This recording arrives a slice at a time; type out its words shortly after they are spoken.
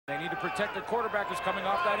They need to protect their quarterback who's coming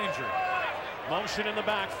off that injury. Motion in the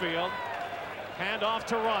backfield. Hand off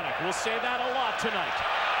to Ronick. We'll say that a lot tonight.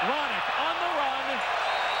 Ronick on the run.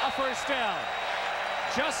 A first down.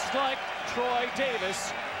 Just like Troy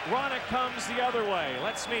Davis, Ronick comes the other way.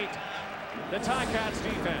 Let's meet the Ticats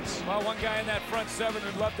defense. Well, one guy in that front seven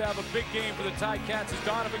who'd love to have a big game for the Ticats is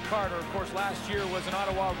Donovan Carter. Of course, last year was an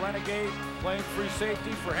Ottawa Renegade playing free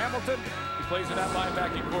safety for Hamilton. He plays in that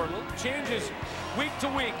linebacking core. Little changes week to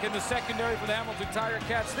week in the secondary for the Hamilton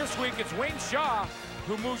Tigercats. This week, it's Wayne Shaw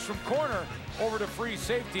who moves from corner over to free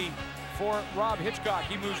safety for Rob Hitchcock.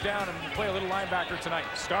 He moves down and play a little linebacker tonight.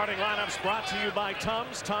 Starting lineups brought to you by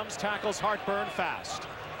Tums. Tums tackles heartburn fast.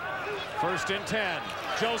 1st and 10.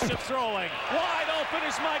 Joseph throwing. Wide open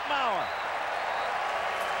is Mike Maurer.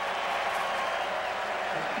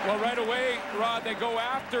 Well, right away, Rod, they go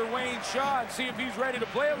after Wayne Shaw and see if he's ready to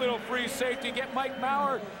play a little free safety, get Mike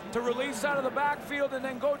Maurer to release out of the backfield and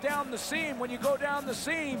then go down the seam. When you go down the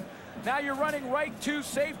seam, now you're running right to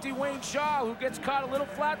safety Wayne Shaw, who gets caught a little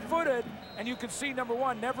flat-footed, and you can see, number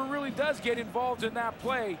one, never really does get involved in that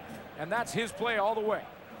play, and that's his play all the way.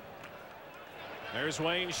 There's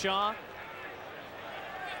Wayne Shaw.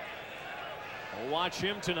 We'll watch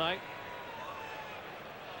him tonight.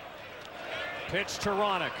 Pitch to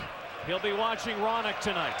Ronick. He'll be watching Ronick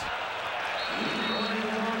tonight.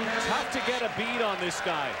 Tough to get a beat on this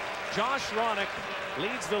guy. Josh Ronick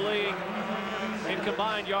leads the league in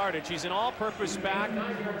combined yardage. He's an all-purpose back.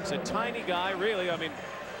 He's a tiny guy, really. I mean,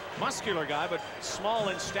 muscular guy, but small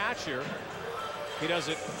in stature. He does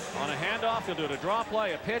it on a handoff. He'll do it a draw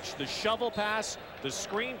play, a pitch, the shovel pass, the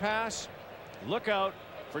screen pass. Look out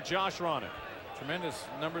for Josh Ronick. Tremendous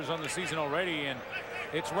numbers on the season already, and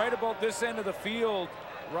it's right about this end of the field,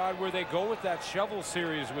 Rod, where they go with that shovel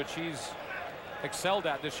series, which he's excelled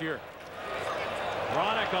at this year.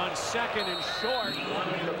 Ronick on 2nd and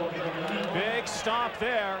short. Big stop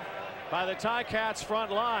there by the Ticats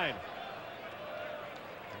front line.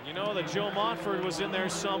 You know that Joe Montford was in there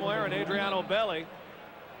somewhere, and Adriano Belli.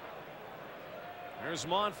 There's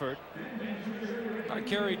Montford. I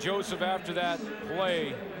carry Joseph after that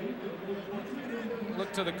play.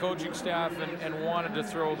 Looked to the coaching staff and wanted to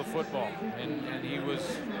throw the football. And he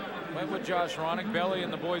went with Josh Ronick. Belli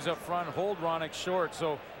and the boys up front hold Ronick short.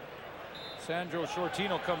 So Sandro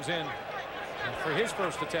Shortino comes in for his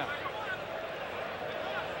first attempt.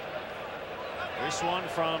 This one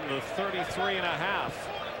from the 33.5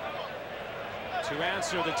 to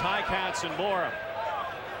answer the Ticats and Bora.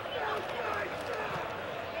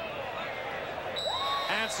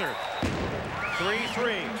 Answered.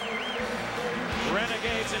 3-3.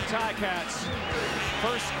 Renegades and Ticats.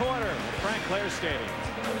 First quarter at Frank Clair Stadium.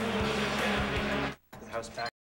 House back.